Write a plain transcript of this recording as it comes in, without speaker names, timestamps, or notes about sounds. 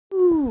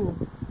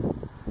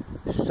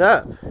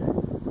Sup?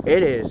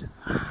 It is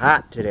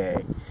hot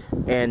today,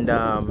 and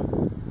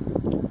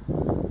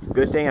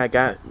good thing I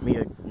got me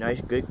a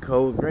nice, good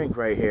cold drink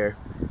right here.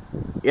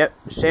 Yep,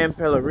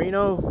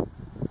 Sanpellegrino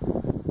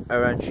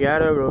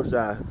Aranciata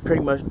Rosa,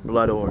 pretty much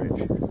blood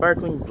orange,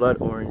 sparkling blood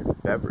orange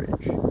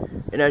beverage.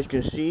 And as you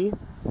can see,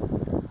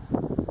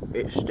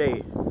 it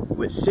states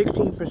with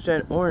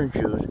 16% orange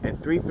juice and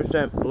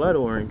 3% blood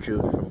orange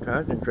juice from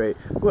concentrate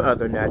with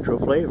other natural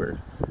flavors.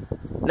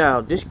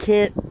 Now, this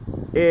can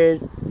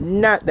is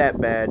not that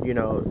bad, you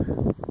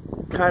know,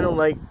 kind of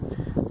like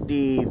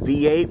the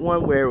V8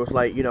 one where it was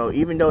like, you know,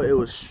 even though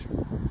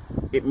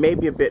it may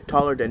be a bit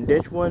taller than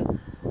this one,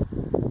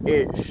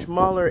 it's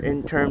smaller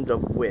in terms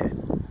of width.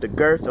 The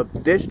girth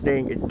of this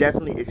thing is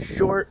definitely, it's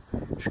short,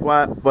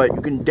 squat, but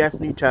you can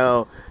definitely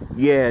tell,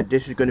 yeah,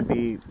 this is going to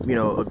be, you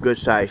know, a good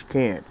sized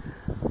can.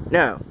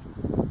 Now,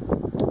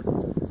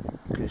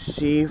 you can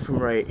see from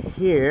right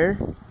here,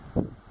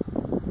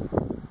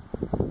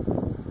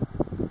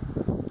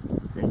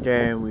 and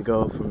then we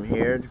go from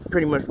here,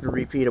 pretty much the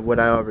repeat of what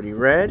I already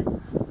read,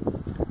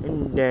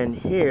 and then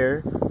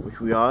here, which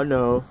we all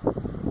know,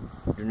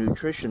 the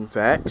nutrition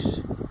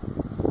facts.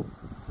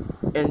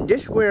 And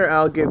this is where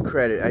I'll give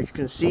credit. As you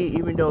can see,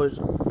 even though it's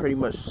pretty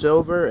much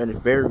silver and it's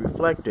very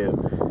reflective,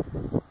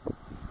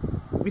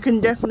 you can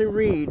definitely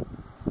read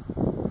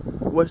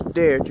what's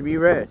there to be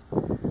read.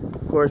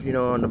 Of course, you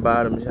know, on the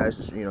bottom it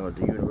has, you know,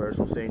 the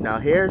universal thing. Now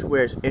here's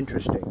where it's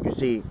interesting. You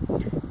see,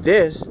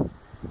 this,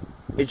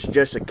 it's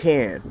just a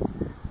can,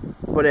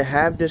 but it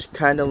have this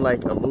kind of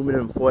like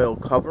aluminum foil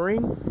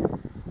covering,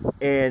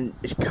 and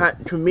it's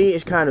to me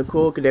it's kind of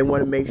cool because they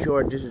want to make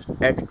sure this is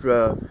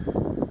extra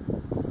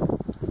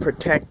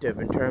protective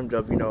in terms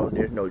of, you know,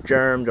 there's no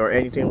germs or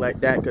anything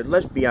like that. Because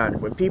let's be honest,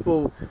 when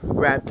people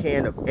grab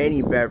can of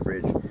any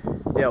beverage,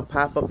 they'll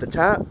pop up the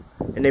top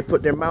and they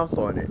put their mouth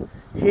on it.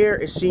 Here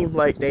it seems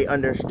like they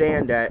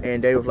understand that,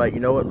 and they was like, you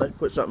know what, let's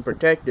put something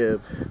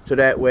protective so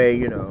that way,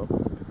 you know,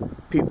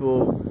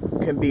 people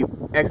can be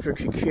extra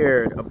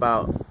secured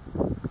about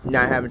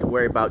not having to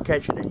worry about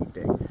catching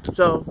anything.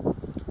 So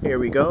here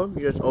we go.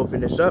 You just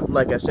open this up.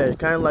 Like I said, it's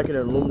kind of like an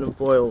aluminum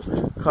foil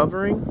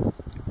covering,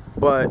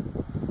 but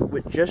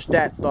with just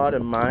that thought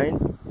in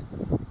mind,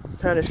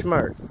 kind of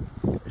smart.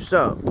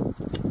 So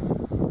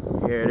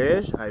here it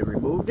is. I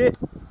removed it,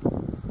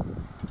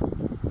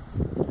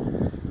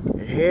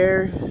 and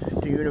here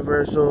the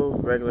universal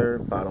regular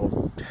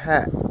bottle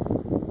tap.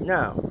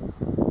 Now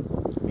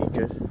let me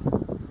just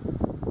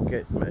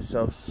get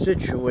myself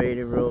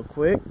situated real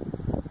quick.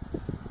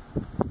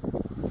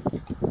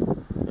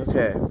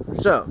 Okay,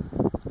 so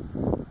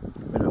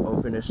I'm gonna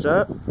open this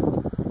up.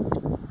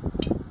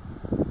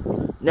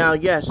 Now,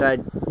 yes, I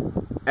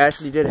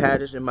actually did have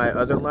this in my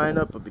other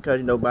lineup, but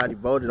because nobody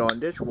voted on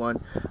this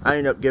one, I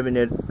ended up giving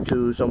it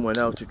to someone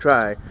else to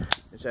try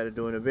instead of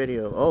doing a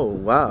video. Oh,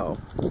 wow.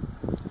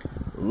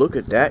 Look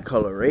at that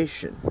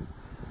coloration.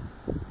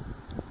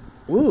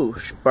 Ooh,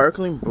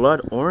 sparkling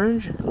blood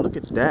orange. Look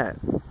at that.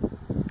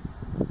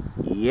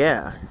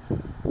 Yeah.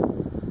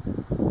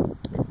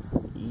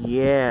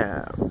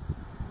 Yeah.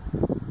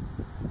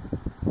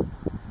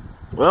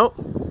 Well,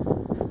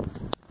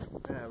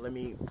 let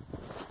me...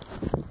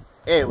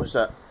 Hey, what's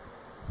up?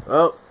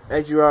 Well,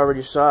 as you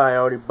already saw, I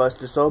already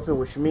busted this open,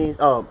 which means...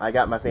 Oh, I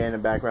got my fan in the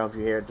background if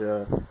you hear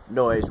the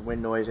noise,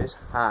 wind noise. It's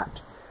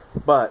hot.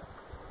 But,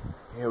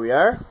 here we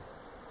are.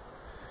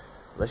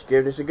 Let's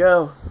give this a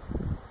go.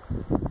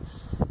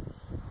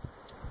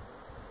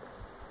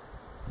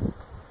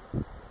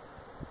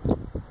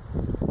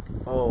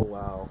 Oh,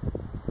 wow.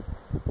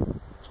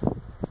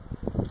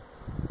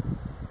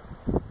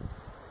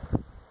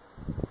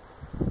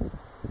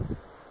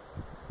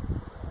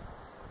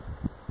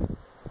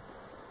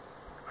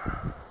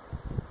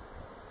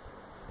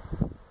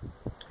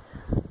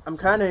 I'm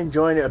kind of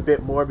enjoying it a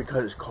bit more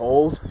because it's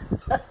cold.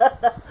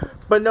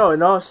 But no,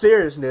 in all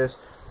seriousness,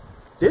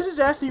 this is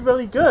actually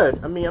really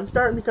good. I mean, I'm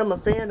starting to become a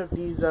fan of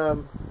these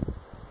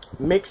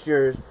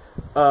mixtures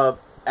of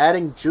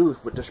adding juice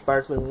with the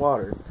sparkling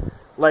water.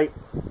 Like,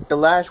 the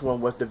last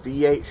one was the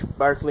V8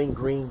 sparkling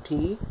green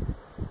tea,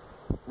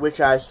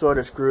 which I sort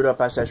of screwed up.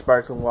 I said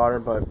sparkling water,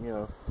 but, you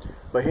know.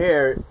 But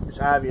here, it's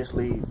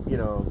obviously, you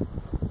know,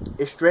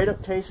 it straight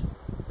up tastes,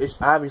 it's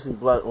obviously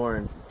blood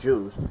orange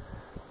juice.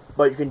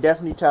 But you can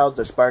definitely tell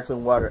the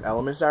sparkling water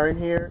elements are in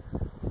here.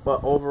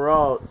 But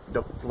overall,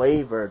 the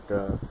flavor,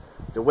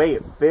 the way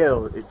it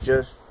feels, it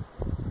just,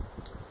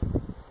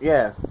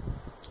 yeah.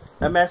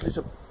 I'm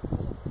actually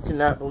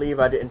cannot believe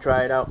I didn't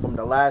try it out from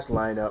the last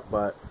lineup,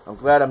 but I'm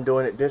glad I'm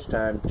doing it this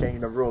time,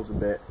 changing the rules a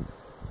bit.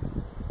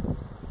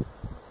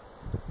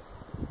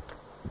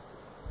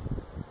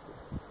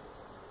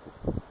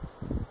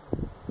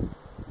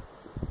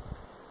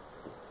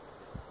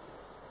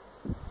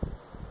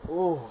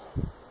 Ooh.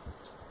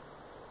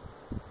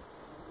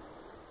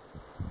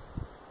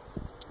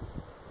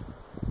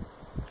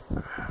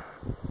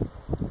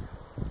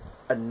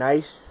 A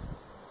nice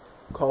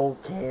cold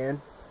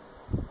can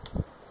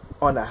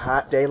on a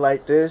hot day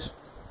like this,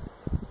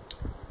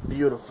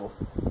 beautiful.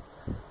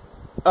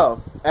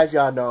 Oh, as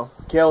y'all know,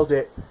 killed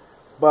it.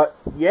 But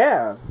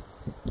yeah,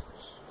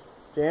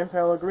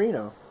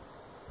 Sanpellegrino.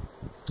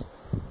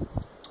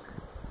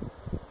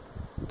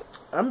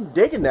 I'm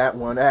digging that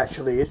one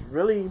actually. It's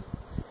really,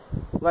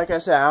 like I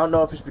said, I don't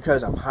know if it's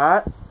because I'm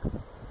hot,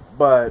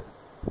 but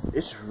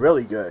it's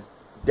really good.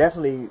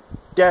 Definitely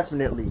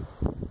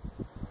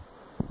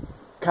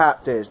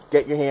cop this.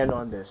 Get your hand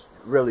on this.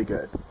 Really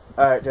good.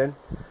 Alright then.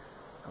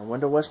 I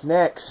wonder what's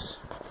next.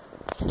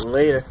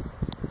 Later.